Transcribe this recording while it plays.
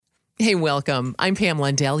Hey, welcome. I'm Pam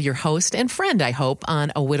Lundell, your host and friend, I hope,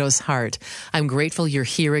 on A Widow's Heart. I'm grateful you're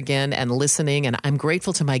here again and listening, and I'm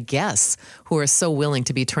grateful to my guests who are so willing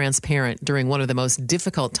to be transparent during one of the most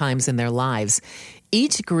difficult times in their lives.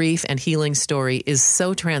 Each grief and healing story is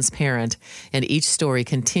so transparent, and each story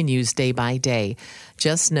continues day by day.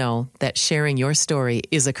 Just know that sharing your story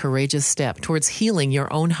is a courageous step towards healing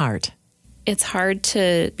your own heart. It's hard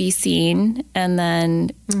to be seen and then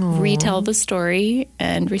retell the story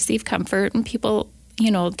and receive comfort. And people,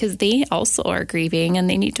 because they also are grieving and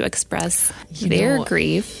they need to express their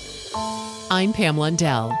grief. I'm Pam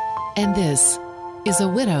Lundell, and this is A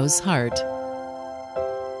Widow's Heart.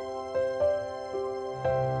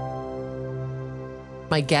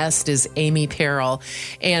 My guest is Amy Perrill.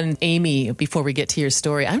 And Amy, before we get to your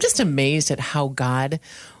story, I'm just amazed at how God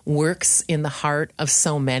works in the heart of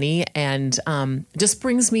so many and just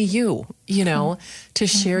brings me to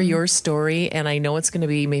share your story. And I know it's going to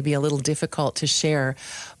be maybe a little difficult to share,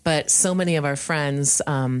 but so many of our friends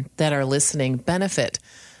that are listening benefit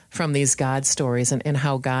from these God stories and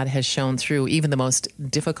how God has shown through even the most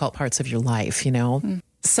difficult parts of your life,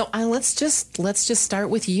 So let's just start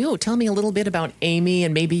with you. Tell me a little bit about Amy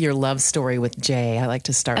and maybe your love story with Jay. I like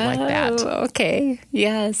to start like that. Okay.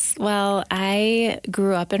 Yes. Well, I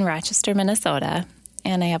grew up in Rochester, Minnesota,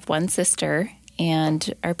 and I have one sister,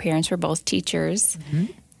 and our parents were both teachers,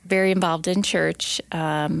 very involved in church.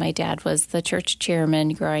 My dad was the church chairman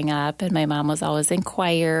growing up, and my mom was always in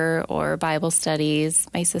choir or Bible studies.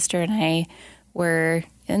 My sister and I were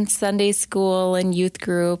in Sunday school and youth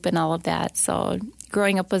group and all of that. So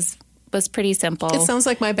growing up was pretty simple. It sounds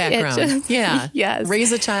like my background. Yes.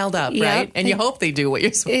 Raise a child up, right? And you hope they do what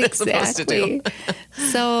you're supposed to do.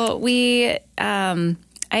 So I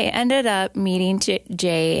ended up meeting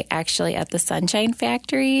Jay actually at the Sunshine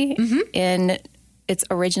Factory in its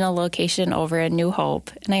original location over in New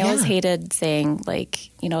Hope. And I always hated saying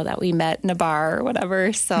that we met in a bar or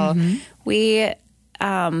whatever. So when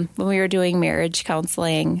we were doing marriage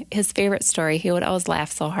counseling, his favorite story, he would always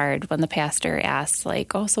laugh so hard when the pastor asked,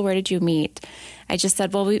 so where did you meet? I just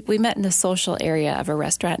said, well, we met in the social area of a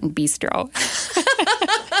restaurant and bistro.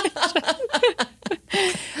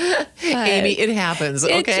 Amy, it happens,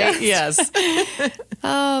 okay? Yes.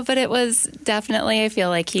 But it was definitely, I feel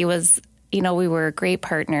like he was, we were great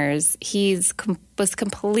partners. He was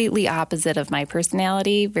completely opposite of my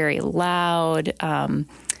personality, very loud,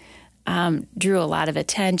 drew a lot of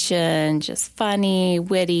attention, just funny,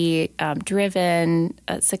 witty, driven,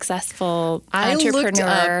 successful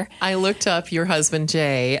entrepreneur. I looked up your husband,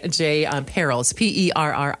 Jay Perrill,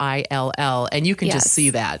 Perrill, and you can just see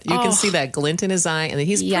that. You can see that glint in his eye, and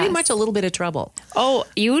he's pretty much a little bit of trouble. Oh,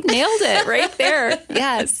 you nailed it right there.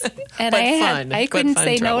 Yes. And I couldn't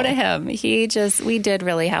say no to him. We did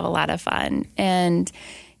really have a lot of fun. And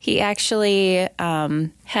he actually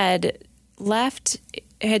had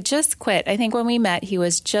just quit. I think when we met, he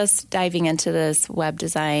was just diving into this web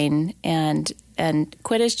design and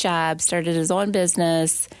quit his job, started his own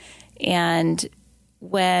business. And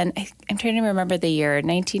when, I'm trying to remember the year,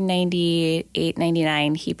 1998,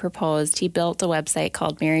 99, he proposed. He built a website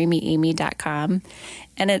called marrymeamy.com,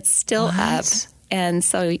 and it's still up. And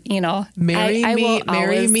so,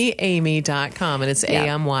 marrymeamy.com, and it's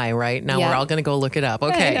AMY, right? Now we're all going to go look it up.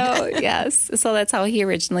 Okay. I know, yes. So that's how he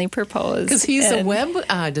originally proposed. Because he's a web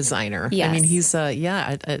designer. Yes. I mean, he's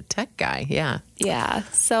a tech guy. Yeah. Yeah.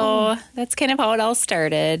 So that's kind of how it all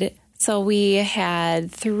started. So we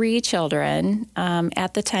had 3 children.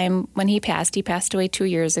 At the time when he passed away 2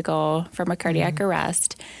 years ago from a cardiac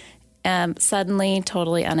arrest. Suddenly,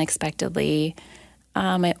 totally unexpectedly.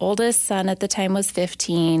 My oldest son at the time was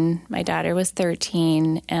 15, my daughter was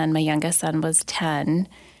 13, and my youngest son was 10.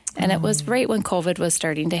 And it was right when COVID was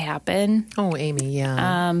starting to happen. Oh, Amy,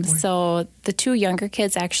 yeah. So the 2 younger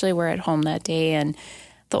kids actually were at home that day, and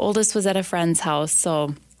the oldest was at a friend's house.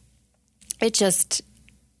 So it just,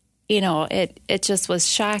 it just was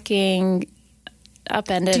shocking,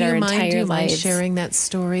 upended our entire lives. Do you mind sharing that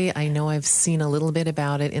story? I know I've seen a little bit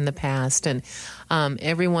about it in the past, and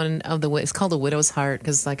it's called A Widow's Heart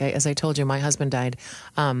because, as I told you, my husband died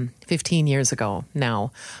 15 years ago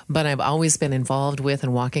now, but I've always been involved with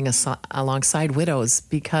and walking alongside widows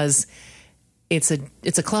because it's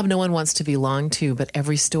a club no one wants to belong to, but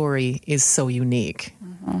every story is so unique,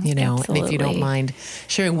 Absolutely. And if you don't mind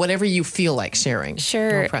sharing whatever you feel like sharing.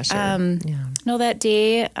 Sure. No pressure. No, that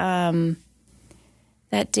day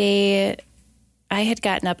I had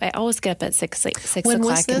gotten up. I always get up at 6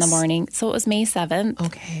 o'clock in the morning. So it was May 7th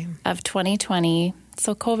of 2020.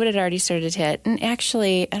 So COVID had already started to hit. And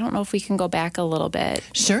actually, I don't know if we can go back a little bit.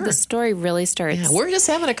 Sure. The story really starts. Yeah, we're just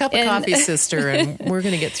having a cup of coffee, sister, and we're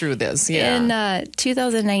going to get through this. Yeah. In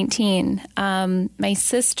 2019, my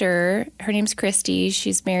sister, her name's Christy,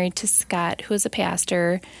 she's married to Scott, who is a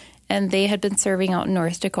pastor, and they had been serving out in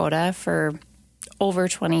North Dakota for over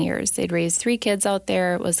 20 years. They'd raised 3 kids out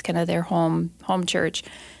there. It was kind of their home church.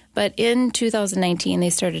 But in 2019, they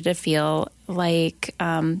started to feel like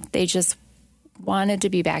they just wanted to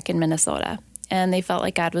be back in Minnesota. And they felt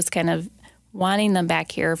like God was kind of wanting them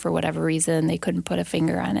back here for whatever reason. They couldn't put a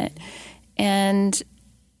finger on it. And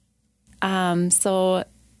so,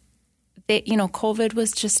 they, COVID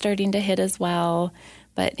was just starting to hit as well.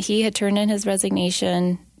 But he had turned in his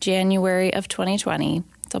resignation January of 2020.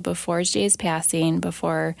 So before Jay's passing,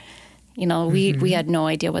 before, we had no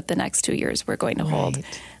idea what the next 2 years were going to hold.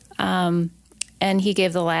 And he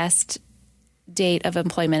gave the last date of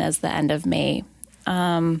employment as the end of May.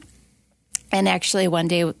 And actually one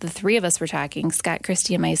day the 3 of us were talking, Scott,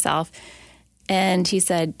 Christy, and myself, and he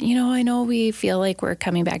said, I know we feel like we're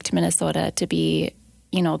coming back to Minnesota to be,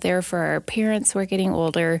 there for our parents who are getting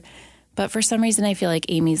older, but for some reason I feel like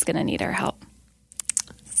Amy's going to need our help.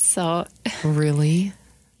 So really?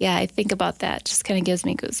 Yeah, I think about that. Just kind of gives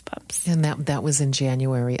me goosebumps. And that was in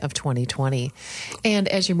January of 2020. And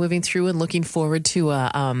as you're moving through and looking forward to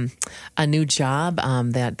a new job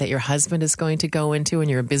that your husband is going to go into, and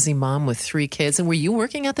you're a busy mom with 3 kids, and were you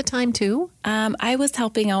working at the time too? I was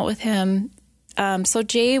helping out with him. So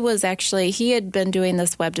Jay was he had been doing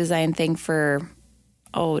this web design thing for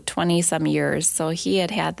 20 some years. So he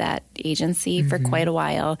had that agency for quite a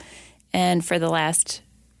while. And for the last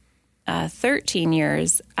 13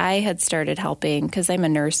 years, I had started helping because I'm a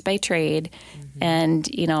nurse by trade, and,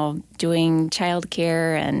 doing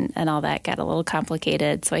childcare and all that got a little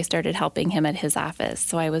complicated. So I started helping him at his office.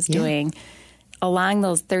 So I was doing, along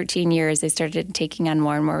those 13 years, I started taking on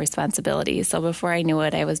more and more responsibilities. So before I knew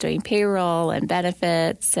it, I was doing payroll and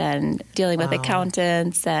benefits and dealing with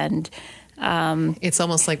accountants and it's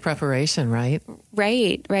almost like preparation, right?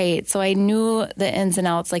 Right. So I knew the ins and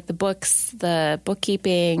outs, like the books, the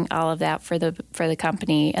bookkeeping, all of that for the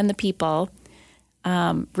company and the people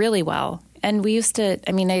really well. And we used to,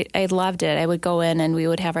 I loved it. I would go in and we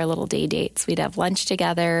would have our little day dates. We'd have lunch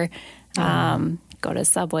together, go to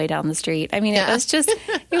Subway down the street. It was just,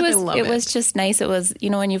 it was just nice. It was,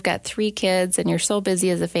 when you've got 3 kids and you're so busy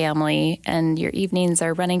as a family and your evenings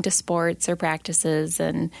are running to sports or practices,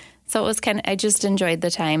 and so it was I just enjoyed the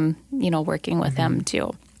time, working with them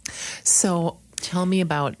too. So tell me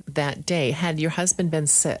about that day. Had your husband been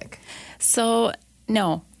sick? So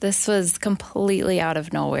no, this was completely out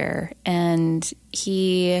of nowhere. And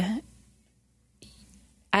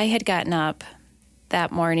I had gotten up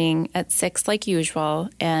that morning at 6 like usual,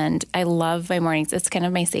 and I love my mornings. It's kind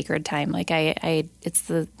of my sacred time. Like it's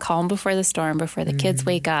the calm before the storm, before the kids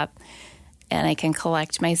wake up, and I can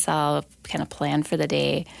collect myself, kind of plan for the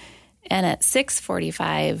day. And at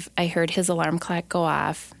 6:45, I heard his alarm clock go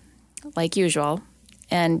off, like usual.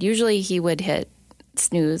 And usually he would hit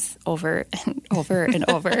snooze over and over and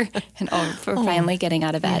over and over for finally getting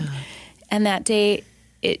out of bed. Yeah. And that day,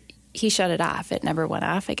 he shut it off. It never went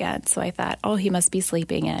off again. So I thought, he must be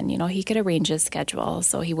sleeping in. He could arrange his schedule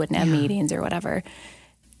so he wouldn't have meetings or whatever.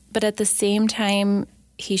 But at the same time,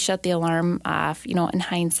 he shut the alarm off. In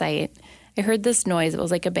hindsight, I heard this noise. It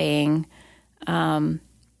was like a bang.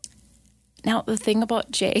 Now, the thing about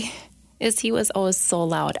Jay is he was always so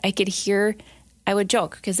loud. I would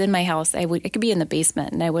joke because in my house, I could be in the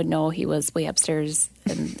basement and I would know he was way upstairs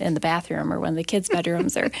in the bathroom or one of the kids'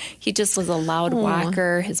 bedrooms, or he just was a loud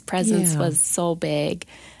walker. His presence was so big.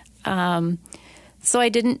 So I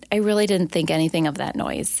really didn't think anything of that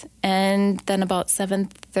noise. And then about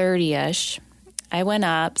 7:30-ish, I went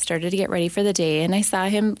up, started to get ready for the day, and I saw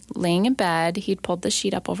him laying in bed. He'd pulled the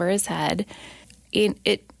sheet up over his head.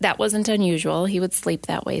 That wasn't unusual. He would sleep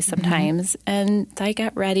that way sometimes. And I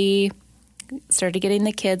got ready, started getting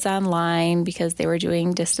the kids online because they were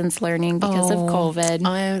doing distance learning because of COVID.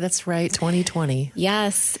 Oh, that's right, 2020.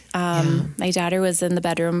 Yes. My daughter was in the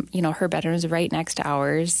bedroom. Her bedroom was right next to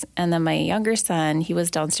ours. And then my younger son, he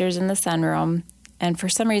was downstairs in the sunroom. And for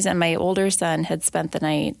some reason, my older son had spent the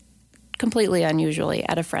night completely unusually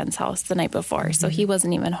at a friend's house the night before. So he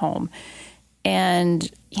wasn't even home.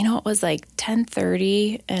 And, it was like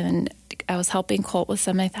 10:30 and I was helping Colt with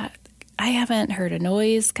some. I thought, I haven't heard a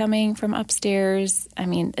noise coming from upstairs.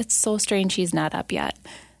 It's so strange he's not up yet.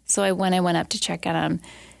 So when I went up to check on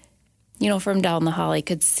him, from down the hall, I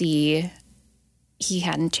could see he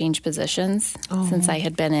hadn't changed positions since I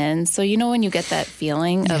had been in. So, when you get that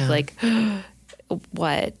feeling of like,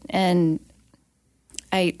 what? And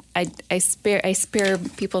I spare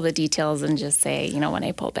people the details and just say, when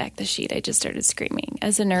I pulled back the sheet, I just started screaming.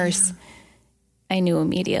 As a nurse, I knew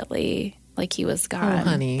immediately, like he was gone,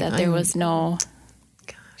 honey, that there was no.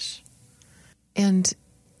 Gosh. And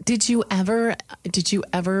did you ever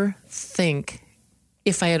think,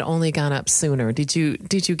 if I had only gone up sooner, did you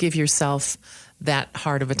give yourself that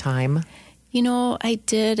hard of a time? I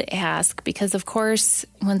did ask because, of course,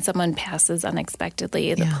 when someone passes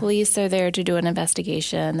unexpectedly, the police are there to do an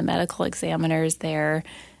investigation. The medical examiner's there.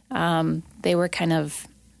 They were kind of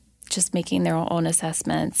just making their own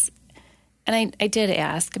assessments. And I did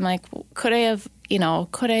ask. I'm like, could I have,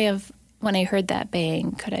 when I heard that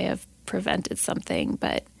bang, could I have prevented something?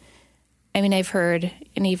 But I've heard,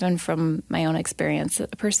 and even from my own experience,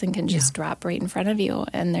 that a person can just drop right in front of you,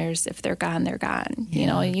 and if they're gone, they're gone.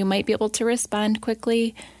 Yeah. You might be able to respond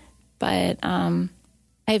quickly, but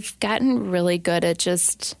I've gotten really good at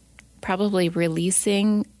just probably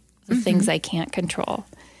releasing the things I can't control.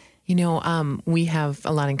 We have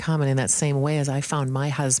a lot in common in that same way as I found my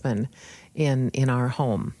husband in our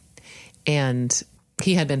home, and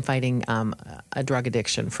he had been fighting a drug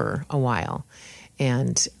addiction for a while,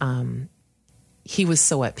 and he was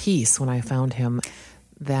so at peace when I found him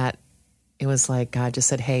that it was like God just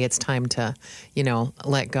said, "Hey, it's time to,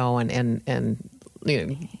 let go and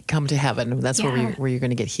come to heaven. That's where you're going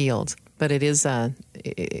to get healed." But it is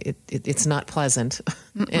it's not pleasant,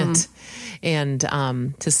 and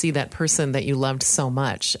to see that person that you loved so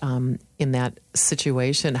much in that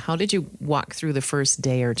situation. How did you walk through the first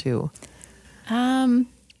day or two?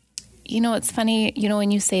 It's funny. When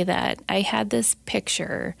you say that, I had this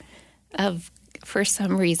picture of, for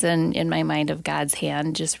some reason in my mind, of God's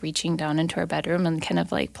hand just reaching down into our bedroom and kind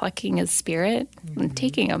of like plucking his spirit and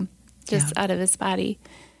taking him just out of his body.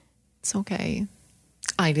 It's okay.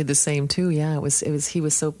 I did the same too. Yeah, it was, he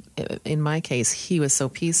was so, in my case, he was so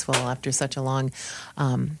peaceful after such a long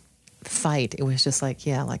fight. It was just like,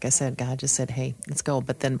 like I said, God just said, "Hey, let's go."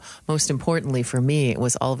 But then most importantly for me, it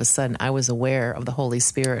was all of a sudden I was aware of the Holy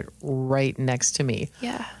Spirit right next to me.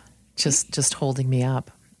 Yeah. Just holding me up.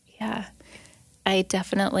 Yeah. I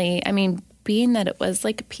definitely, being that it was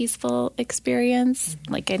like a peaceful experience,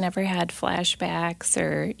 like I never had flashbacks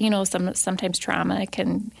or, sometimes trauma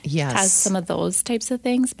can cause some of those types of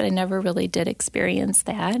things, but I never really did experience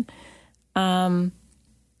that.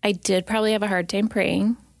 I did probably have a hard time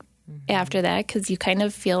praying after that, because you kind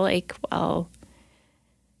of feel like, well,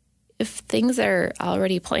 if things are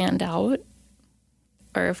already planned out,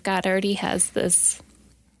 or if God already has this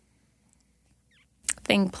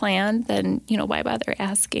thing planned, then why bother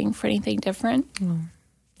asking for anything different?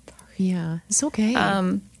 Yeah, it's okay.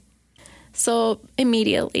 So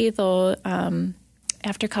immediately, though,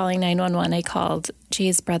 after calling 911, I called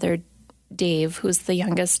Jay's brother Dave, who's the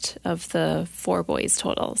youngest of the 4 boys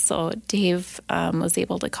total. So Dave was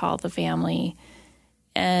able to call the family,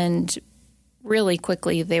 and really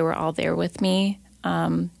quickly they were all there with me.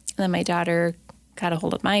 And then my daughter got a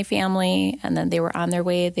hold of my family, and then they were on their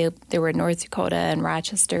way. They were in North Dakota and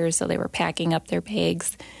Rochester, so they were packing up their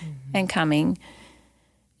bags and coming.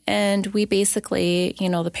 And we basically,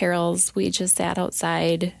 the Perrills, we just sat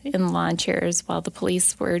outside in lawn chairs while the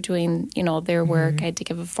police were doing, their work. I had to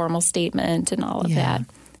give a formal statement and all of that.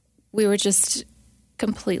 We were just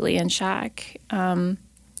completely in shock. Now,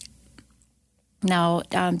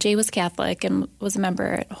 Jay was Catholic and was a member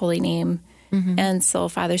at Holy Name. And so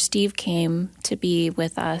Father Steve came to be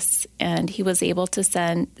with us, and he was able to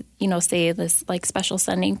send, say this like special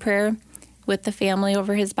sending prayer with the family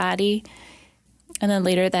over his body. And then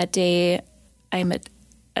later that day, I'm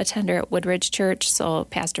a tender at Woodridge Church, so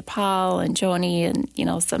Pastor Paul and Joni and,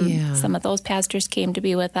 some of those pastors came to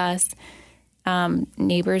be with us.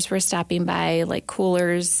 Neighbors were stopping by, like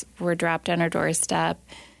coolers were dropped on our doorstep.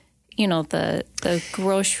 The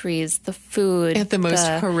groceries, the food. At the most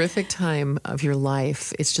horrific time of your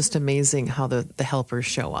life, it's just amazing how the helpers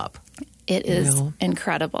show up. It is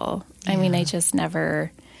incredible. Yeah. I just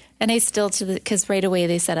never, and I still, because right away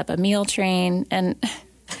they set up a meal train, and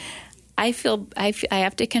I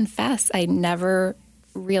have to confess, I never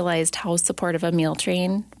realized how supportive a meal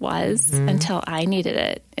train was until I needed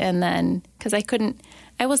it. And then, because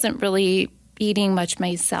I wasn't really eating much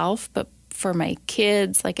myself, but for my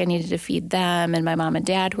kids, like I needed to feed them and my mom and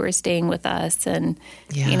dad who were staying with us. And,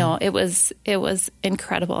 it was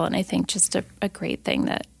incredible. And I think just a great thing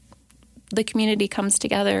that the community comes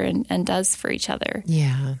together and does for each other.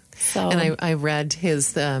 Yeah. So, and I read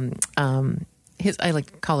his, I like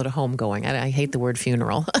to call it a homegoing. I hate the word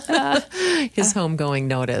funeral. His homegoing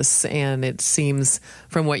notice. And it seems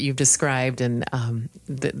from what you've described and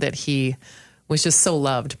that he was just so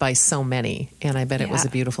loved by so many. And I bet it was a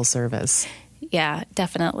beautiful service. Yeah,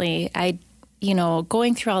 definitely.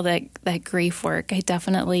 Going through all that grief work, I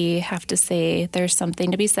definitely have to say there's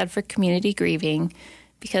something to be said for community grieving,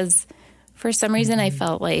 because for some reason I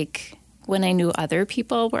felt like when I knew other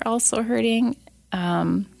people were also hurting,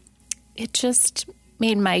 it just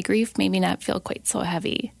made my grief maybe not feel quite so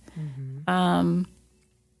heavy.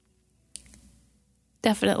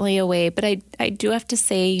 Definitely a way. But I do have to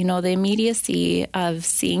say, the immediacy of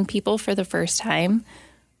seeing people for the first time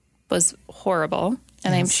was horrible.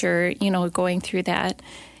 And I'm sure, going through that,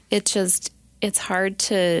 it's hard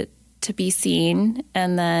to be seen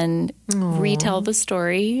and then retell the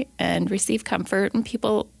story and receive comfort. And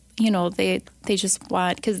people, they just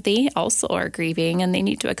want, because they also are grieving and they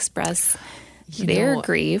need to express their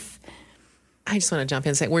grief. I just want to jump in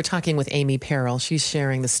and say, we're talking with Amy Perrill. She's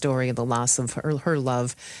sharing the story of the loss of her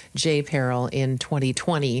love, Jay Perrill, in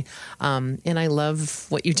 2020. And I love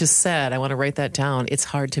what you just said. I want to write that down. It's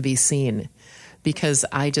hard to be seen, because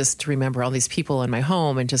I just remember all these people in my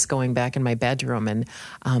home and just going back in my bedroom, and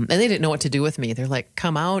they didn't know what to do with me. They're like,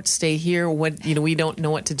 come out, stay here. We don't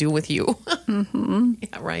know what to do with you.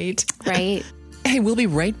 Yeah, right. Right. Hey, we'll be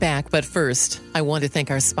right back, but first, I want to thank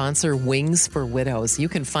our sponsor, Wings for Widows. You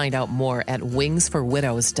can find out more at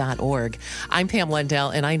wingsforwidows.org. I'm Pam Lundell,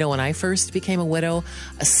 and I know when I first became a widow,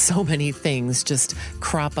 so many things just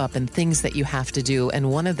crop up and things that you have to do, and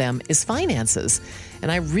one of them is finances.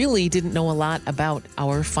 And I really didn't know a lot about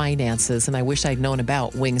our finances, and I wish I'd known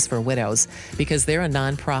about Wings for Widows, because they're a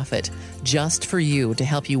nonprofit just for you to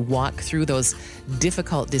help you walk through those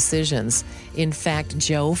difficult decisions. In fact,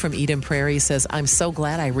 Joe from Eden Prairie says, I'm so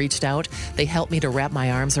glad I reached out. They helped me to wrap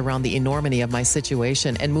my arms around the enormity of my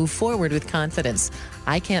situation and move forward with confidence.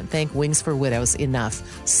 I can't thank Wings for Widows enough.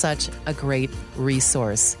 Such a great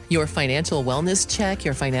resource. Your financial wellness check,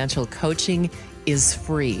 your financial coaching is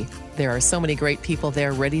free. There are so many great people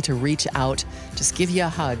there ready to reach out, just give you a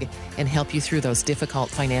hug, and help you through those difficult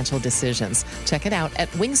financial decisions. Check it out at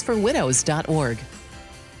wingsforwidows.org.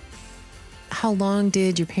 How long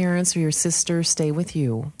did your parents or your sister stay with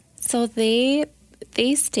you? So they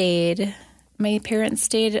stayed. My parents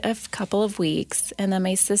stayed a couple of weeks, and then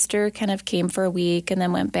my sister kind of came for a week and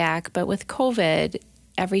then went back. But with COVID,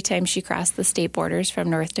 every time she crossed the state borders from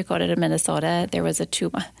North Dakota to Minnesota, there was a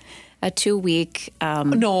 2-week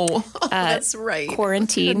that's right.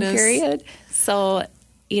 quarantine period. So,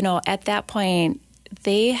 at that point,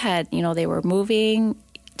 they were moving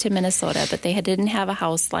to Minnesota, but they didn't have a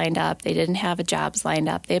house lined up. They didn't have jobs lined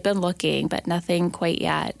up. They've been looking, but nothing quite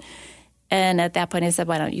yet. And at that point, I said,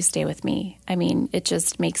 why don't you stay with me? I mean, it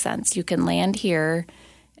just makes sense. You can land here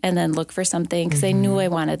and then look for something, because I knew I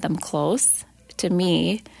wanted them close to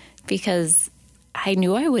me, because I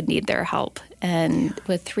knew I would need their help, and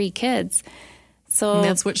with 3 kids. And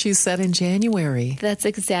that's what she said in January. That's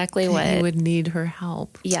exactly what. You would need her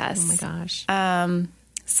help. Yes. Oh my gosh.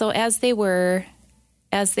 So as they were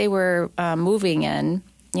moving in,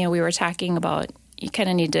 we were talking about, you kind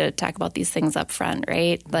of need to talk about these things up front,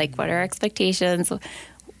 right? Like, what are our expectations?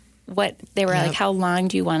 What they were like, how long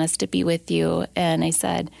do you want us to be with you? And I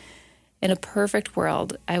said, in a perfect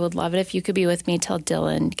world, I would love it if you could be with me till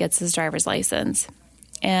Dylan gets his driver's license.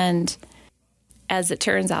 And as it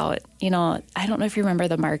turns out, I don't know if you remember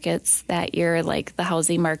the markets that year. Like, the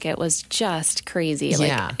housing market was just crazy.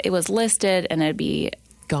 Yeah. Like, it was listed and it'd be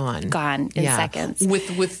gone in seconds. With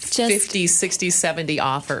 50, 60, 70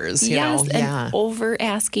 offers, and over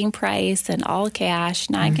asking price and all cash,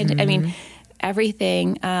 I mean,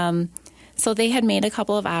 everything. So they had made a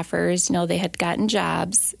couple of offers. They had gotten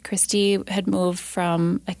jobs. Christy had moved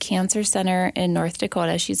from a cancer center in North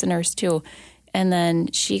Dakota. She's a nurse too. And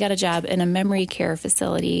then she got a job in a memory care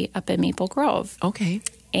facility up in Maple Grove. Okay.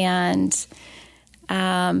 And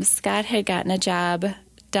Scott had gotten a job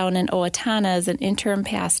down in Owatonna as an interim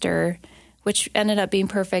pastor, which ended up being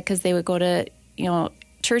perfect, because they would go to,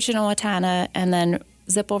 church in Owatonna and then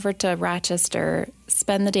zip over to Rochester,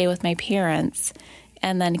 spend the day with my parents,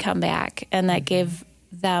 and then come back. And that gave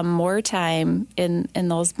them more time in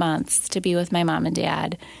those months to be with my mom and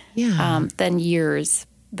dad than years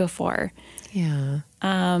before. Yeah.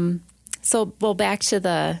 Back to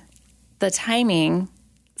the timing.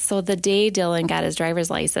 So the day Dylan got his driver's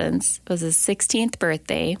license was his 16th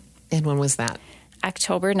birthday. And when was that?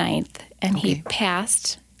 October 9th. And he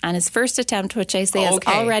passed on his first attempt, which I say is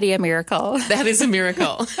already a miracle. That is a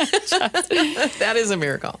miracle. That is a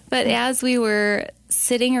miracle. But as we were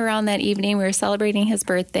sitting around that evening, we were celebrating his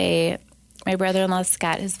birthday, my brother-in-law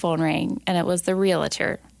Scott, his phone rang, and it was the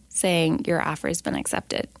realtor saying, your offer has been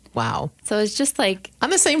accepted. Wow. So it's just like On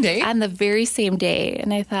the same day? on the very same day.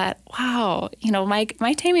 And I thought, wow, my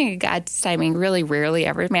timing and God's timing really rarely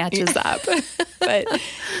ever matches up. but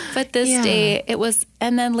this day it was,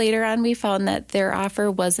 and then later on we found that their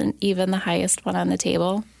offer wasn't even the highest one on the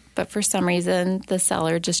table. But for some reason, the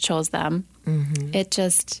seller just chose them. Mm-hmm.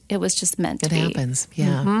 It was just meant to be. It happens.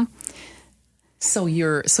 Yeah. Mm-hmm. So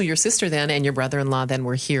your sister then and your brother-in-law then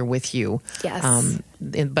were here with you. Yes.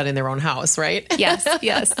 But in their own house, right? Yes.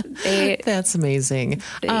 That's amazing.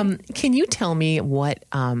 Can you tell me what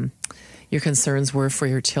your concerns were for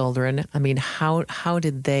your children? I mean, how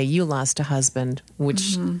did you lost a husband,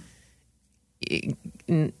 which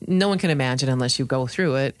no one can imagine unless you go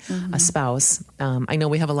through it, a spouse. I know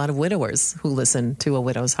we have a lot of widowers who listen to A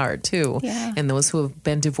Widow's Heart too, and those who have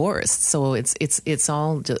been divorced. So it's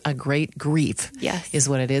all just a great grief, is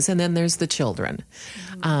what it is. And then there's the children.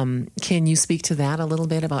 Can you speak to that a little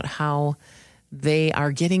bit about how they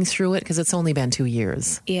are getting through it? Because it's only been 2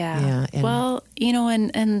 years. Yeah. Well,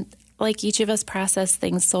 and like each of us process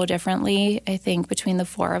things so differently. I think between the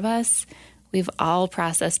four of us, we've all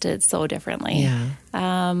processed it so differently. Yeah.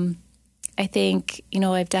 I think,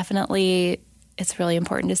 I've definitely, it's really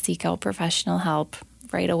important to seek out professional help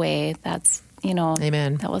right away. That's,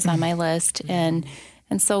 Amen. That was on my list. And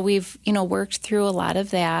so we've, worked through a lot of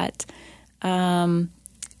that. I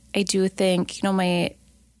do think, my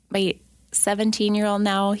 17-year-old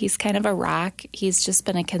now, he's kind of a rock. He's just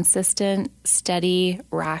been a consistent, steady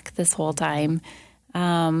rock this whole time.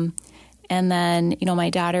 And then, my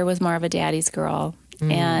daughter was more of a daddy's girl.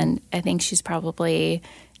 And I think she's probably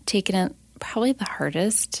taken it the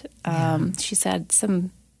hardest. She's had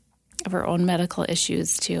some of her own medical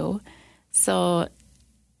issues too. So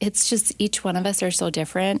it's just each one of us are so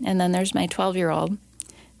different. And then there's my 12-year-old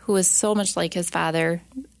who is so much like his father.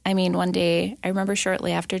 I mean, one day, I remember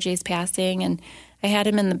shortly after Jay's passing, and I had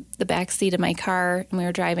him in the back seat of my car, and we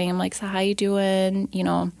were driving. I'm like, so how you doing?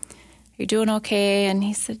 Are you doing okay? And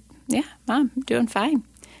he said, yeah, Mom, I'm doing fine.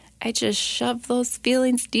 I just shoved those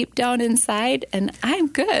feelings deep down inside, and I'm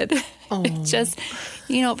good. Just,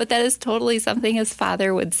 but that is totally something his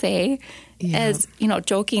father would say, as,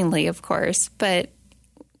 jokingly, of course. But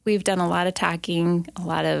we've done a lot of talking, a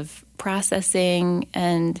lot of processing,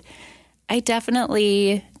 and I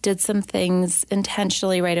definitely did some things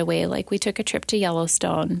intentionally right away. Like we took a trip to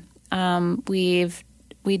Yellowstone.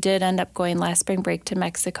 We did end up going last spring break to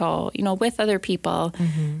Mexico, with other people.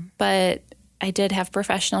 But I did have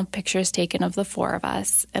professional pictures taken of the four of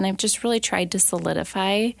us. And I've just really tried to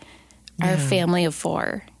solidify our family of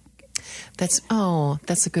four. That's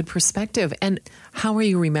a good perspective. And how are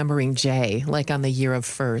you remembering Jay? Like on the year of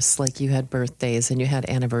first, like you had birthdays and you had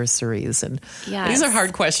anniversaries, and these are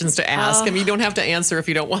hard questions to ask. I mean, you don't have to answer if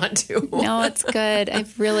you don't want to. No, it's good.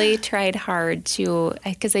 I've really tried hard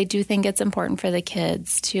because I do think it's important for the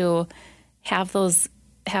kids to have those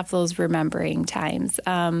remembering times.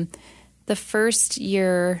 The first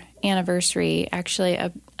year anniversary, actually,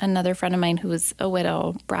 another friend of mine who was a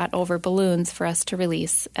widow brought over balloons for us to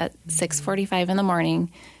release at 6:45 in the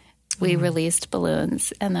morning. We released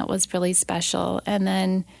balloons, and that was really special. And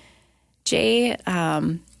then Jay,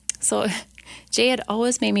 Jay had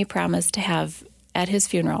always made me promise to have at his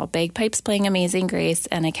funeral bagpipes playing Amazing Grace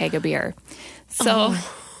and a keg of beer. So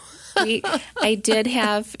I did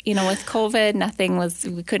have, with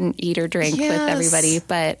COVID, we couldn't eat or drink with everybody,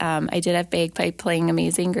 but I did have bagpipe playing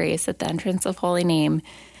Amazing Grace at the entrance of Holy Name.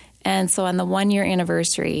 And so on the 1-year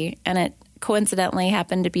anniversary, and it coincidentally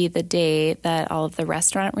happened to be the day that all of the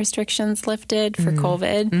restaurant restrictions lifted for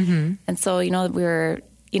COVID. And so, we were,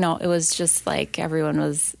 it was just like everyone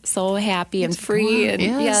was so happy and free. And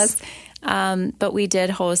yes. But we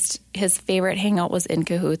did host, his favorite hangout was in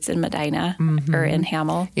Cahoots in Medina or in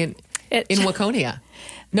Hamel. In Waconia.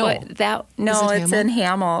 No, it's in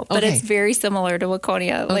Hamel, but it's very similar to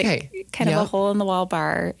Waconia, like kind of a hole in the wall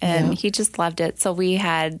bar, and he just loved it. So we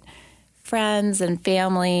had friends and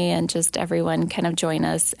family and just everyone kind of join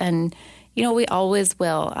us, and we always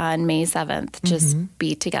will on May 7th just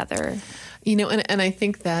be together. And I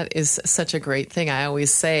think that is such a great thing. I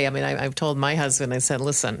always say, I mean, I've told my husband, I said,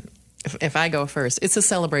 listen, if I go first, it's a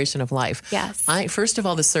celebration of life. Yes. First of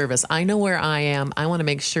all, the service. I know where I am. I want to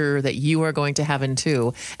make sure that you are going to heaven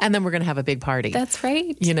too. And then we're going to have a big party. That's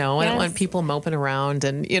right. I don't want people moping around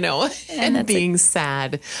and being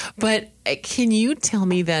sad. But can you tell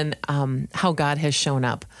me then how God has shown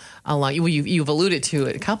up along? You've alluded to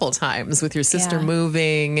it a couple times with your sister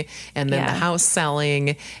moving and then the house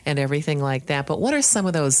selling and everything like that. But what are some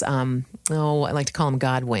of those, I like to call them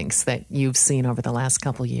God winks that you've seen over the last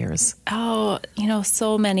couple years? Oh,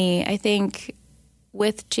 so many. I think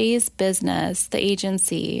with Jay's business, the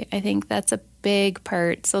agency, I think that's a big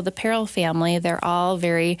part. So the Perrill family, they're all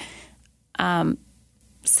very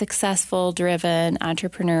successful, driven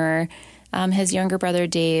entrepreneur. His younger brother,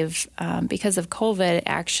 Dave, because of COVID,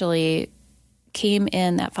 actually came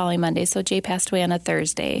in that following Monday. So Jay passed away on a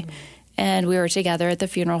Thursday, and we were together at the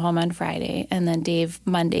funeral home on Friday. And then Dave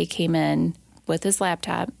Monday came in with his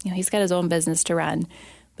laptop. You know, he's got his own business to run,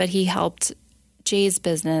 but he helped Jay's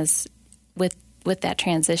business with that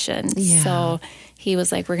transition. Yeah. So he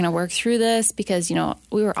was like, we're going to work through this because, you know,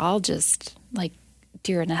 we were all just like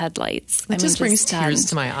deer in the headlights. It just brings tears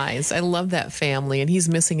to my eyes. I love that family, and he's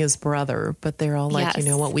missing his brother, but they're all like, Yes. you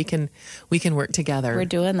know what, we can work together. We're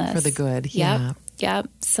doing this for the good. Yeah. Yep.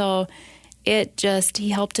 So he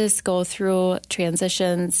helped us go through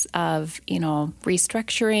transitions of, you know,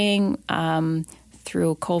 restructuring,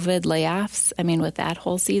 through COVID layoffs. I mean, with that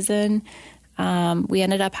whole season, we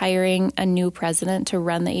ended up hiring a new president to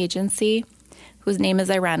run the agency, whose name is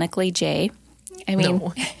ironically Jay. I mean,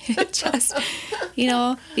 No. just, you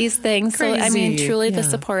know, these things. Crazy. So, I mean, truly the Yeah.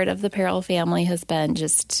 support of the Perrill family has been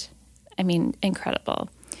just, I mean, incredible.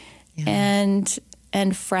 Yeah.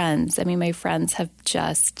 And friends. I mean, my friends have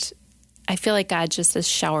just, I feel like God just has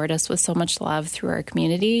showered us with so much love through our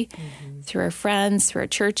community, through our friends, through our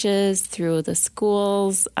churches, through the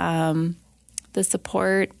schools, the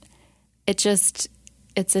support. It's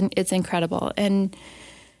incredible. And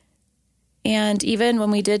even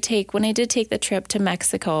when I did take the trip to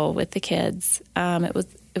Mexico with the kids,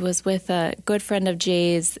 it was with a good friend of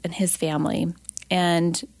Jay's and his family.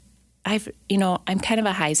 And I'm kind of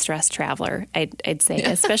a high stress traveler, I'd say,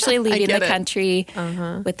 especially leaving the country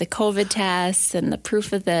with the COVID tests and the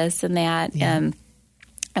proof of this and that. Yeah.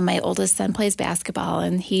 And my oldest son plays basketball,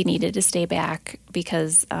 and he needed to stay back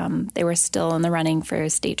because they were still in the running for a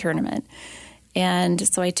state tournament. And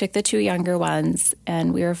so I took the two younger ones,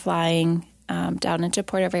 and we were flying down into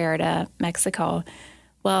Puerto Vallarta, Mexico.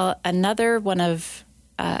 Well, another one of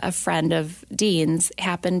a friend of Dean's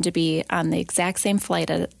happened to be on the exact same flight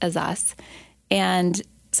as us. And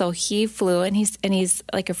so he flew, and he's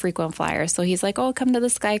like a frequent flyer. So he's like, oh, come to the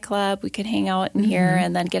Sky Club. We could hang out in here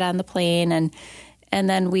and then get on the plane. And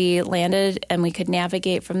then we landed, and we could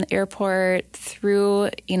navigate from the airport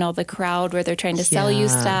through, you know, the crowd where they're trying to sell you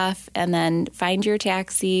stuff, and then find your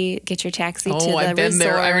taxi, get your taxi to the resort. I've been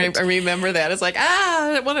there. I remember that. It's like,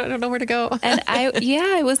 I don't know where to go. And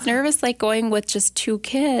I was nervous, like going with just two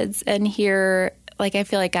kids, and here, like, I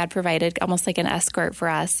feel like God provided almost like an escort for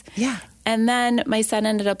us. Yeah. And then my son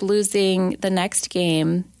ended up losing the next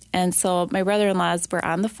game. And so my brother-in-laws were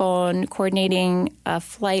on the phone coordinating a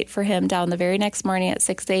flight for him down the very next morning at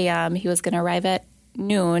 6 a.m. He was going to arrive at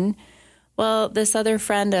noon. Well, this other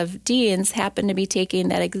friend of Dean's happened to be taking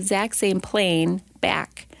that exact same plane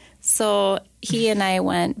back. So he and I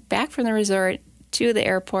went back from the resort to the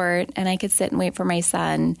airport, and I could sit and wait for my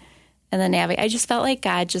son and then navigate. I just felt like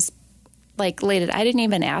God just like laid it. I didn't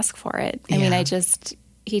even ask for it. I mean,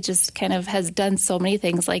 he just kind of has done so many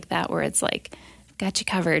things like that where it's like, got you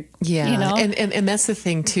covered. Yeah. You know? And that's the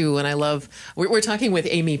thing too. And I love, we're talking with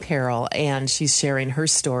Amy Perrill, and she's sharing her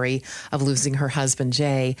story of losing her husband,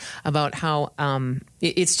 Jay, about how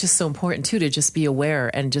it's just so important too, to just be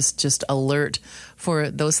aware and just alert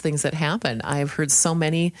for those things that happen. I've heard so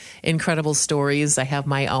many incredible stories. I have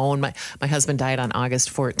my own. My husband died on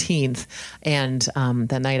August 14th. And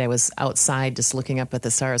that night I was outside just looking up at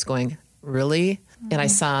the stars going, really? And I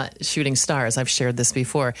saw shooting stars. I've shared this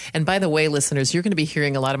before. And by the way, listeners, you're going to be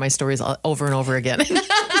hearing a lot of my stories over and over again.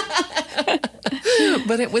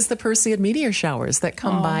 But it was the Perseid meteor showers that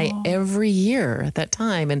come by every year at that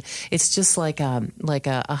time. And it's just like a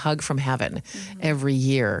hug from heaven every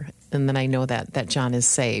year. And then I know that John is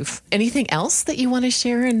safe. Anything else that you want to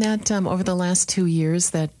share in that over the last 2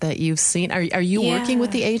 years that you've seen? Are you working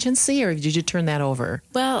with the agency, or did you turn that over?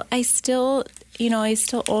 Well, I still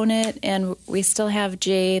own it, and we still have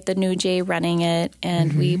Jay, the new Jay, running it.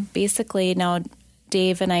 And we basically now,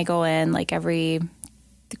 Dave and I go in like every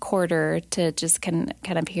quarter to just kind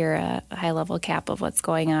of hear a high level cap of what's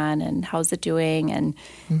going on and how's it doing.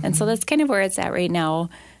 And so that's kind of where it's at right now.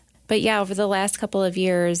 But yeah, over the last couple of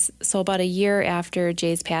years, so about a year after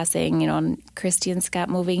Jay's passing, and Christy and Scott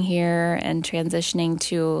moving here and transitioning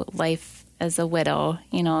to life as a widow,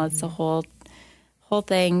 it's a whole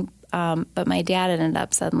thing. But my dad ended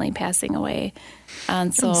up suddenly passing away.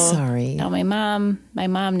 And so I'm sorry. Now my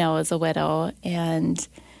mom now is a widow, and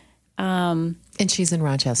she's in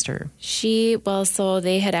Rochester. So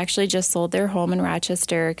they had actually just sold their home in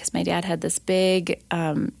Rochester because my dad had this big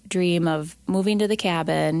dream of moving to the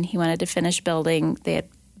cabin. He wanted to finish building. They had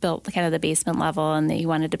built kind of the basement level, and he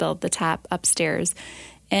wanted to build the top upstairs.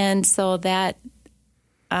 And so that,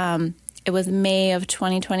 it was May of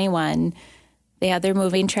 2021. They had their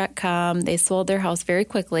moving truck come. They sold their house very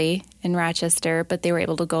quickly in Rochester, but they were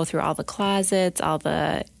able to go through all the closets, all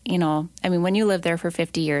the, when you live there for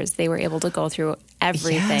 50 years, they were able to go through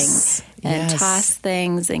everything and toss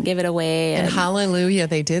things and give it away. And hallelujah,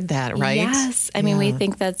 they did that, right? Yes. We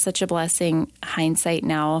think that's such a blessing, hindsight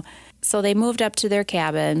now. So they moved up to their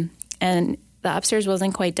cabin, and the upstairs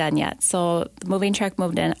wasn't quite done yet. So the moving truck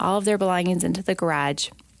moved in all of their belongings into the garage.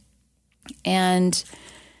 And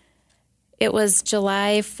it was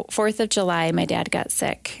 4th of July, my dad got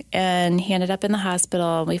sick, and he ended up in the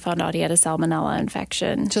hospital. We found out he had a salmonella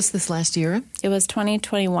infection. Just this last year? It was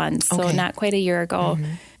 2021, so not quite a year ago.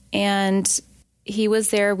 Mm-hmm. And he was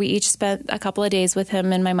there. We each spent a couple of days with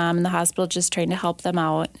him and my mom in the hospital just trying to help them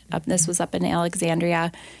out. This was up in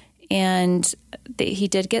Alexandria. And he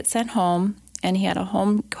did get sent home, and he had a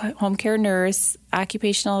home care nurse,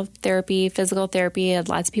 occupational therapy, physical therapy, had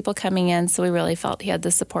lots of people coming in, so we really felt he had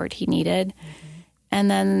the support he needed. Mm-hmm.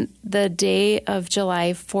 And then the day of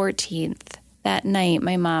July 14th, that night,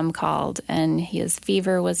 my mom called, and his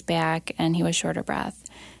fever was back, and he was short of breath.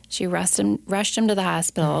 She rushed him to the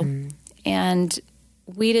hospital, and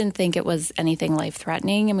we didn't think it was anything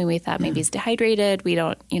life-threatening. We thought maybe he's dehydrated. We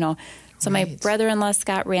don't, So my brother-in-law,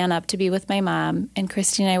 Scott, ran up to be with my mom, and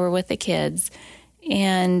Christy and I were with the kids,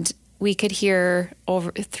 and we could hear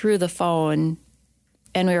through the phone,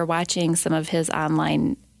 and we were watching some of his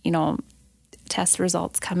online, test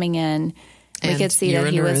results coming in. We could see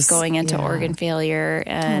that he was going into organ failure,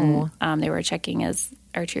 and they were checking his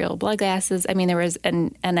arterial blood gases. There was,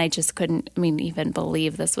 and I just couldn't, even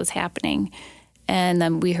believe this was happening. And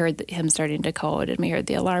then we heard him starting to code, and we heard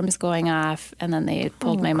the alarms going off, and then they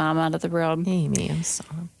pulled my mom out of the room. Amy, I'm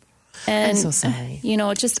so sorry.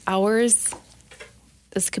 Just hours.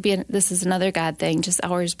 This is another God thing. Just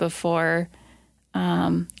hours before,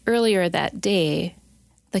 earlier that day,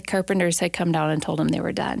 the carpenters had come down and told him they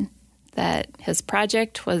were done. That his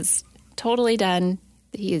project was totally done.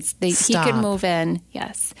 He could move in.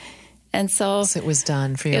 Yes. And so it was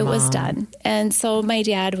done for your mom. It was done. And so my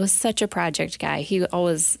dad was such a project guy. He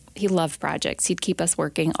loved projects. He'd keep us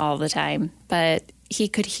working all the time. But he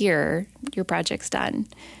could hear, your project's done.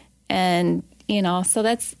 And, so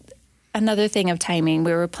that's another thing of timing.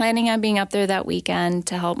 We were planning on being up there that weekend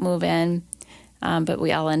to help move in. But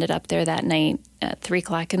we all ended up there that night at 3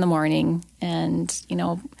 o'clock in the morning. And,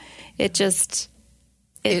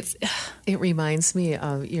 it reminds me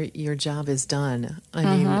of your job is done.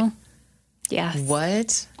 I mean, yes.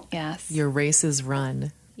 What? Yes. Your race is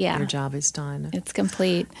run. Yeah. Your job is done. It's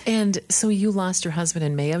complete. And so you lost your husband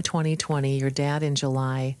in May of 2020, your dad in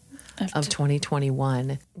July of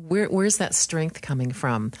 2021. Where's that strength coming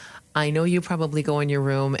from? I know you probably go in your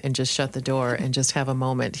room and just shut the door and just have a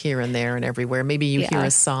moment here and there and everywhere. Maybe you hear a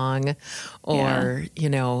song or,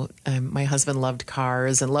 my husband loved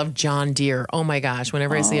cars and loved John Deere. Oh my gosh.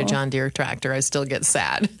 Whenever I see a John Deere tractor, I still get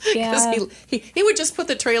sad. Yeah. He would just put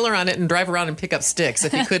the trailer on it and drive around and pick up sticks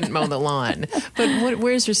if he couldn't mow the lawn. But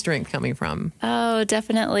where's your strength coming from? Oh,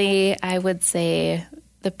 definitely. I would say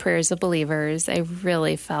the prayers of believers. I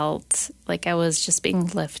really felt like I was just being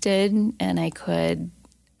lifted, and I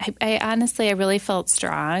honestly, I really felt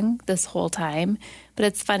strong this whole time. But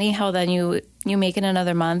it's funny how then you make it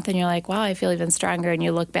another month and you're like, wow, I feel even stronger. And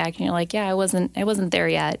you look back and you're like, yeah, I wasn't there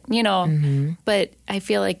yet, But I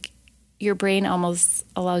feel like your brain almost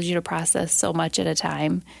allows you to process so much at a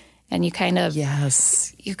time. And you kind of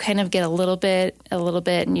get a little bit,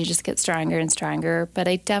 and you just get stronger and stronger. But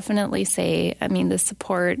I definitely say, the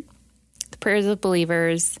support, the prayers of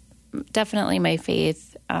believers, definitely my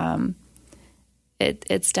faith.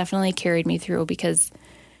 It's definitely carried me through, because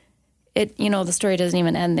the story doesn't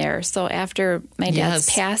even end there. So after my dad's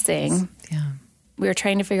passing, we were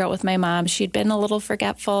trying to figure out with my mom. She'd been a little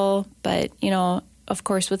forgetful, but, of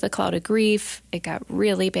course, with the cloud of grief, it got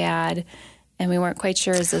really bad. And we weren't quite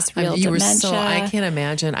sure, is this real dementia? I can't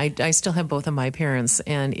imagine. I still have both of my parents.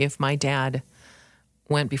 And if my dad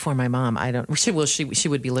went before my mom, she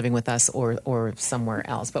would be living with us or somewhere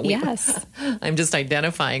else. But yes. I'm just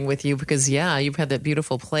identifying with you because, you've had that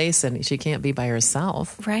beautiful place and she can't be by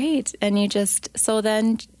herself. Right. And so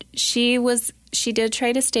then she did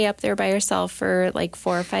try to stay up there by herself for like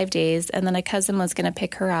 4 or 5 days. And then a cousin was going to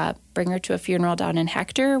pick her up, bring her to a funeral down in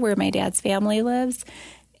Hector where my dad's family lives.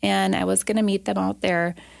 And I was going to meet them out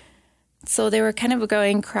there. So they were kind of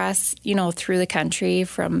going across, through the country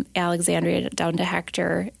from Alexandria down to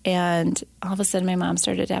Hector. And all of a sudden, my mom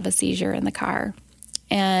started to have a seizure in the car.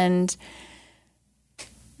 And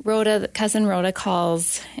cousin Rhoda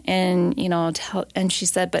calls and, and she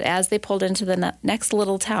said, but as they pulled into the next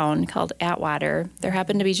little town called Atwater, there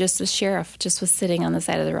happened to be just a sheriff just was sitting on the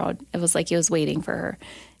side of the road. It was like he was waiting for her.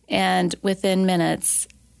 And within minutes,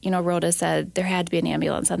 Rhoda said there had to be an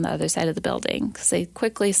ambulance on the other side of the building because they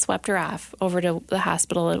quickly swept her off over to the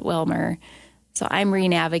hospital at Wilmer. So I'm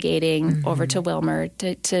re-navigating over to Wilmer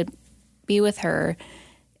to be with her.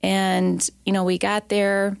 And, we got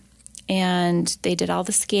there and they did all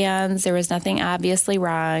the scans. There was nothing obviously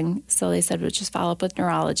wrong. So they said, we'll just follow up with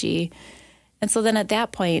neurology. And so then at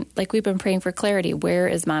that point, we've been praying for clarity. Where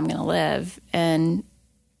is Mom going to live? And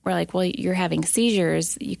we're like, well, you're having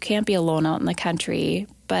seizures. You can't be alone out in the country.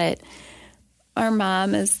 But our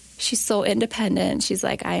mom she's so independent. She's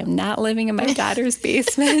like, I am not living in my daughter's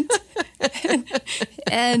basement.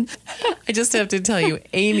 and I just have to tell you,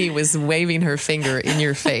 Amy was waving her finger in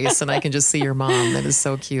your face, and I can just see your mom. That is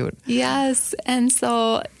so cute. Yes. And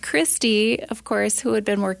so Christy, of course, who had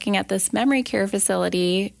been working at this memory care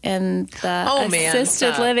facility in the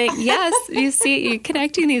assisted living. Yes. You see, you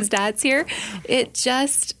connecting these dots here. It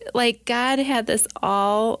just, God had this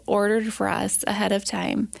all ordered for us ahead of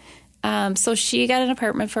time. So she got an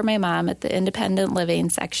apartment for my mom at the independent living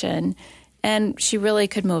section, and she really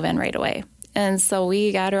could move in right away. And so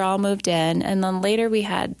we got her all moved in. And then later we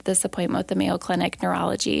had this appointment with the Mayo Clinic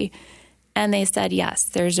neurology, and they said, yes,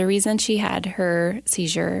 there's a reason she had her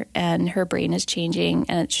seizure, and her brain is changing,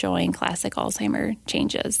 and it's showing classic Alzheimer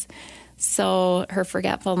changes. So her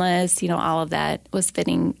forgetfulness, all of that was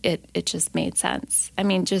fitting. It just made sense. I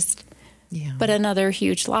mean, but another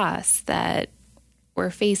huge loss that we're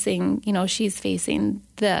facing, she's facing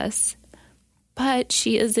this, but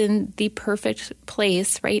she is in the perfect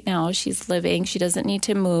place right now. She's living. She doesn't need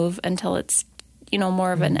to move until it's,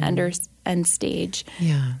 more of an end stage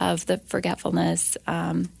of the forgetfulness.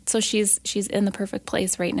 So she's in the perfect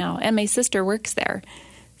place right now. And my sister works there.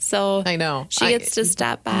 So I know she gets to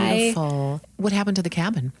stop by. Beautiful. What happened to the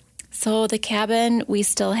cabin? So the cabin we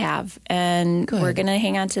still have, and we're going to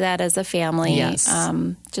hang on to that as a family. Yes.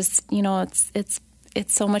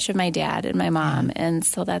 It's so much of my dad and my mom, and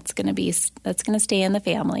so that's going to stay in the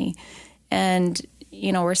family. And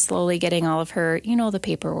we're slowly getting all of her, the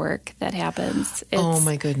paperwork that happens. It's oh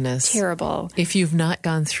my goodness, terrible. If you've not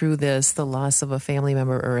gone through this, the loss of a family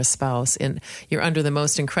member or a spouse, and you're under the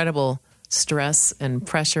most incredible stress and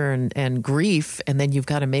pressure and grief, and then you've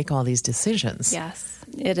got to make all these decisions. Yes,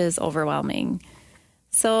 it is overwhelming.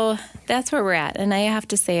 So that's where we're at. And I have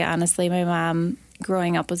to say, honestly, my mom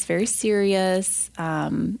growing up was very serious,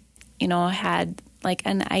 had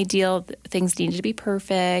an ideal, things needed to be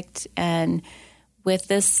perfect. And with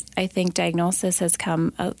this, I think, diagnosis has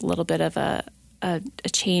come a little bit of a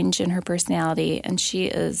change in her personality. And she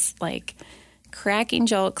is cracking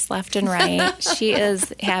jokes left and right. She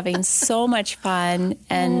is having so much fun,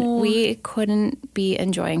 and we couldn't be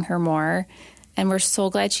enjoying her more. And we're so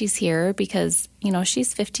glad she's here because,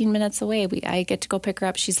 she's 15 minutes away. I get to go pick her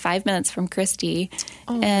up. She's 5 minutes from Christy,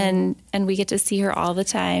 and we get to see her all the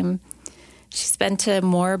time. She's been to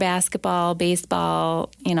more basketball,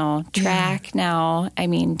 baseball, track now. I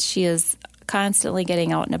mean, she is constantly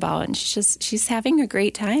getting out and about, and she's having a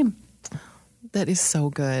great time. That is so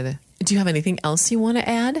good. Do you have anything else you want to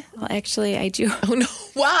add? Well, actually, I do. Oh, no.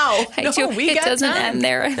 Wow. I do. It doesn't end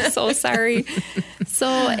there. I'm so sorry. So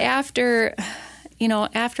after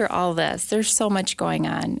all this, there's so much going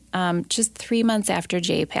on. Just 3 months after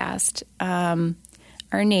Jay passed,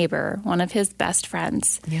 our neighbor, one of his best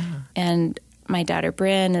friends, and my daughter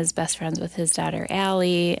Bryn is best friends with his daughter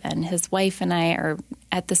Allie, and his wife and I are,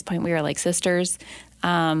 at this point, we are like sisters.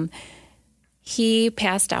 He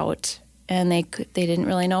passed out. And they didn't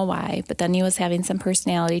really know why, but then he was having some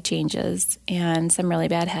personality changes and some really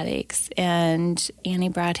bad headaches. And Annie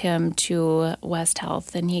brought him to West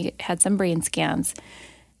Health, and he had some brain scans,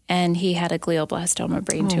 and he had a glioblastoma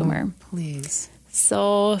brain tumor. Please.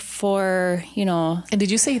 So And did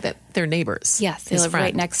you say that they're neighbors? Yes, they live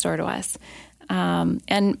right next door to us.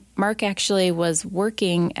 And Mark actually was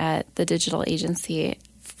working at the digital agency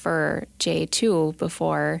for Jay too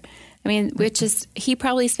before. I mean, he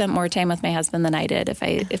probably spent more time with my husband than I did, if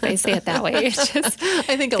I say it that way. It's just,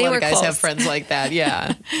 I think a lot of guys have friends like that.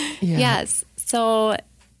 Yeah. Yes. So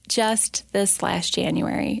just this last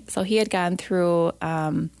January, so he had gone through,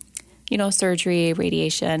 surgery,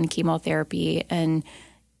 radiation, chemotherapy, and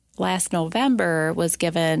last November was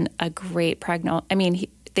given a great prognosis. I mean,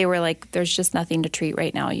 they were like, there's just nothing to treat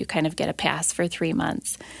right now. You kind of get a pass for 3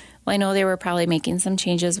 months. Well, I know they were probably making some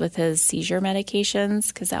changes with his seizure medications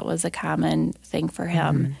because that was a common thing for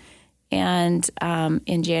him. And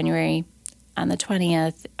in January, on the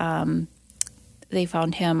 20th, they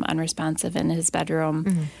found him unresponsive in his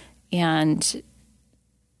bedroom, and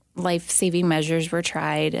life-saving measures were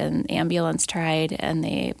tried and ambulance tried, and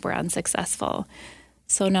they were unsuccessful.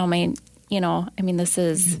 So now this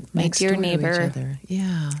is my Next dear door to each neighbor other.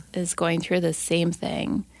 Yeah. is going through the same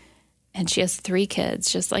thing, and she has 3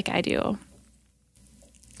 kids just like I do.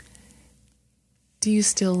 Do you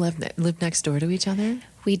still live next door to each other?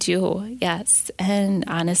 We do, yes. And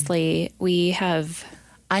honestly, I have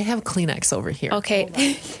Kleenex over here. Okay.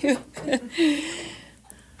 Thank you.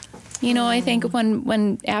 I think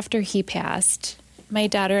when after he passed, my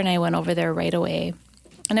daughter and I went over there right away.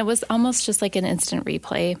 And it was almost just like an instant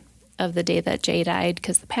replay of the day that Jay died,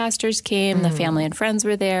 because the pastors came, the family and friends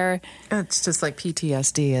were there. It's just like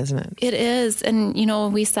PTSD, isn't it? It is. And,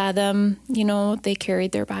 we saw them, they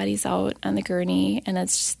carried their bodies out on the gurney, and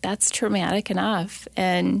that's traumatic enough.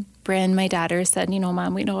 And Bryn, my daughter, said,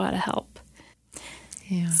 Mom, we know how to help.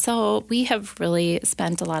 Yeah. So we have really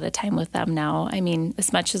spent a lot of time with them now. I mean,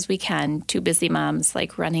 as much as we can, 2 busy moms,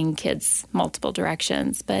 like running kids multiple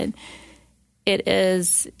directions. But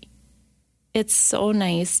it's so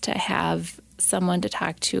nice to have someone to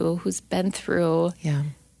talk to who's been through. Yeah.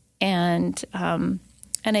 And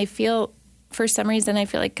I feel, for some reason, I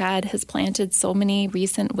feel like God has planted so many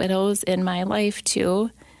recent widows in my life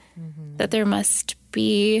too, that there must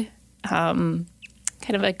be kind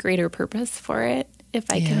of a greater purpose for it. If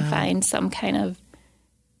I can find some kind of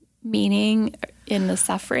meaning in the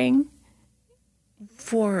suffering.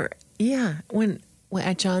 When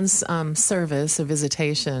at John's service or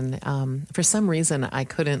visitation, for some reason I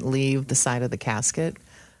couldn't leave the side of the casket.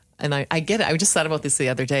 And I get it. I just thought about this the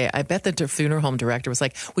other day. I bet the funeral home director was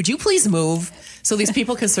like, "Would you please move so these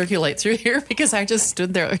people can circulate through here?" Because I just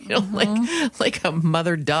stood there, like a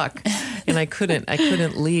mother duck, and I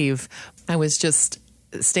couldn't leave. I was just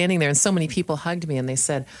standing there, and so many people hugged me, and they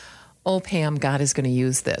said, "Oh, Pam, God is going to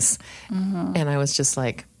use this." And I was just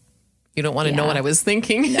like, you don't want to know what I was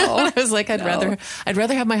thinking. No. I was like, I'd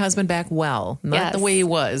rather have my husband back well, not the way he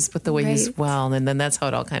was, but the way he's well. And then that's how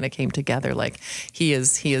it all kind of came together. Like he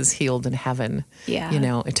is healed in heaven.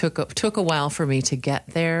 Yeah. It took a while for me to get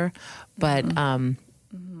there, but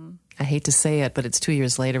I hate to say it, but it's 2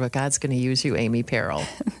 years later. But God's going to use you, Amy Perrill,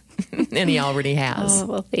 and He already has. Oh,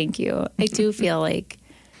 well, thank you. I do feel like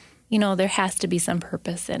there has to be some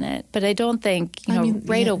purpose in it. But I don't think,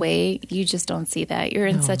 right away, you just don't see that. You're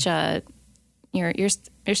in such a, you're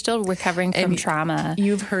still recovering from trauma.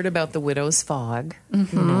 You've heard about the widow's fog,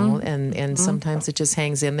 and sometimes it just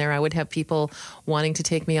hangs in there. I would have people wanting to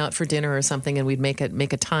take me out for dinner or something, and we'd make a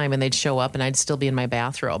time, and they'd show up, and I'd still be in my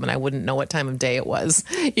bathrobe, and I wouldn't know what time of day it was,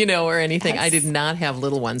 or anything. Yes. I did not have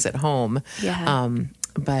little ones at home. Yeah.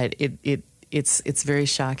 But it's very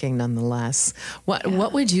shocking nonetheless.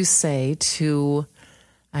 What would you say to,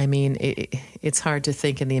 it's hard to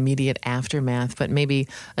think in the immediate aftermath, but maybe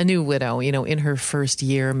a new widow, in her first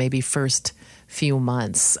year, maybe first few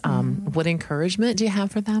months, what encouragement do you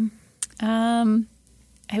have for them? I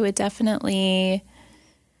would definitely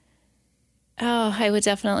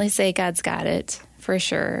say God's got it. For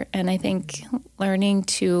sure. And I think learning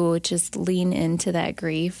to just lean into that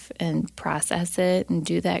grief and process it and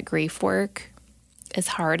do that grief work, as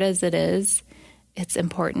hard as it is, it's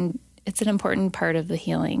important. It's an important part of the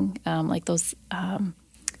healing. Like those, I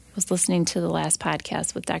was listening to the last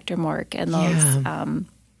podcast with Dr. Mork, and those,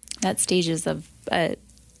 that stages of, I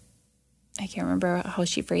can't remember how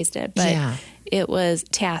she phrased it, but it was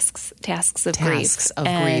tasks of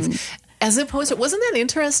grief. As opposed to, wasn't that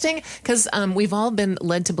interesting? Because we've all been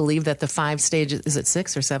led to believe that the 5 stages, is it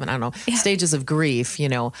 6 or 7? I don't know, stages of grief,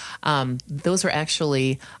 those were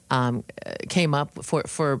actually came up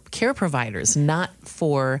for care providers, not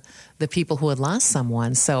for the people who had lost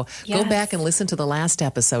someone. So go back and listen to the last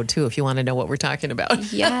episode, too, if you want to know what we're talking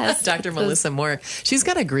about. Yes. Dr. Melissa Moore. She's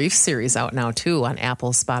got a grief series out now, too, on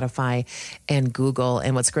Apple, Spotify, and Google.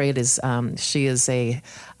 And what's great is she is a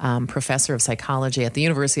professor of psychology at the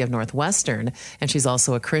University of Northwestern, and she's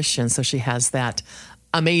also a Christian, so she has that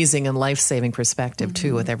amazing and life-saving perspective,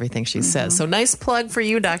 too, with everything she says. So nice plug for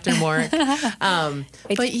you, Dr. Moore. So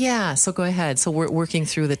go ahead. So we're working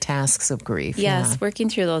through the tasks of grief. Yes, working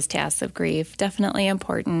through those tasks of grief, definitely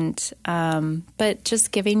important. But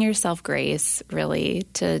just giving yourself grace, really,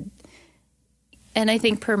 and I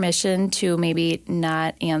think permission to maybe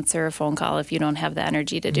not answer a phone call if you don't have the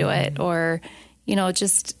energy to do it, or,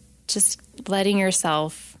 just letting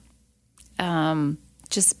yourself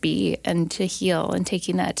just be and to heal and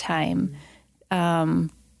taking that time. I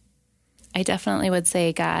definitely would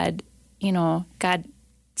say God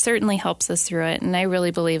certainly helps us through it. And I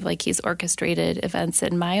really believe like he's orchestrated events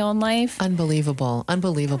in my own life. Unbelievable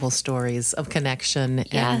stories of connection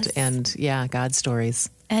Yes. and God stories.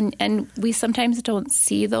 And we sometimes don't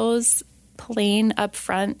see those plain up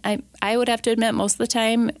front. I would have to admit most of the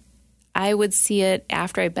time I would see it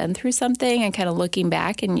after I've been through something and kind of looking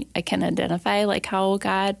back, and I can identify like how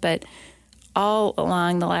God, but all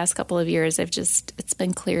along the last couple of years, it's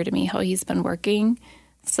been clear to me how he's been working.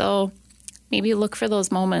 So maybe look for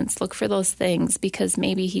those moments, look for those things, because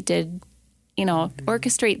maybe he did,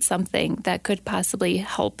 orchestrate something that could possibly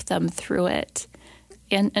help them through it.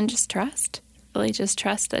 And just trust, really just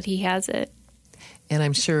trust that he has it. And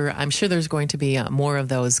I'm sure there's going to be more of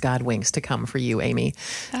those God winks to come for you, Amy.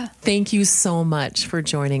 Thank you so much for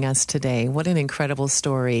joining us today. What an incredible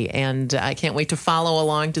story. And I can't wait to follow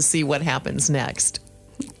along to see what happens next.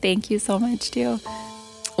 Thank you so much, too.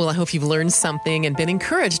 Well, I hope you've learned something and been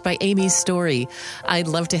encouraged by Amy's story. I'd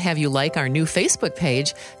love to have you like our new Facebook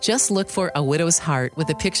page. Just look for A Widow's Heart with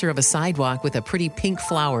a picture of a sidewalk with a pretty pink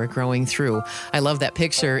flower growing through. I love that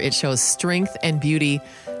picture. It shows strength and beauty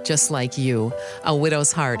just like you. A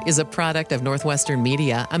Widow's Heart is a product of Northwestern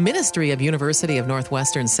Media, a ministry of University of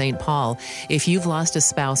Northwestern St. Paul. If you've lost a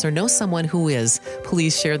spouse or know someone who is,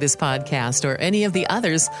 please share this podcast or any of the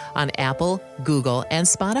others on Apple, Google, and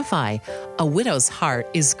Spotify. A Widow's Heart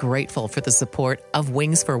is grateful for the support of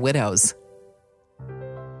Wings for Widows.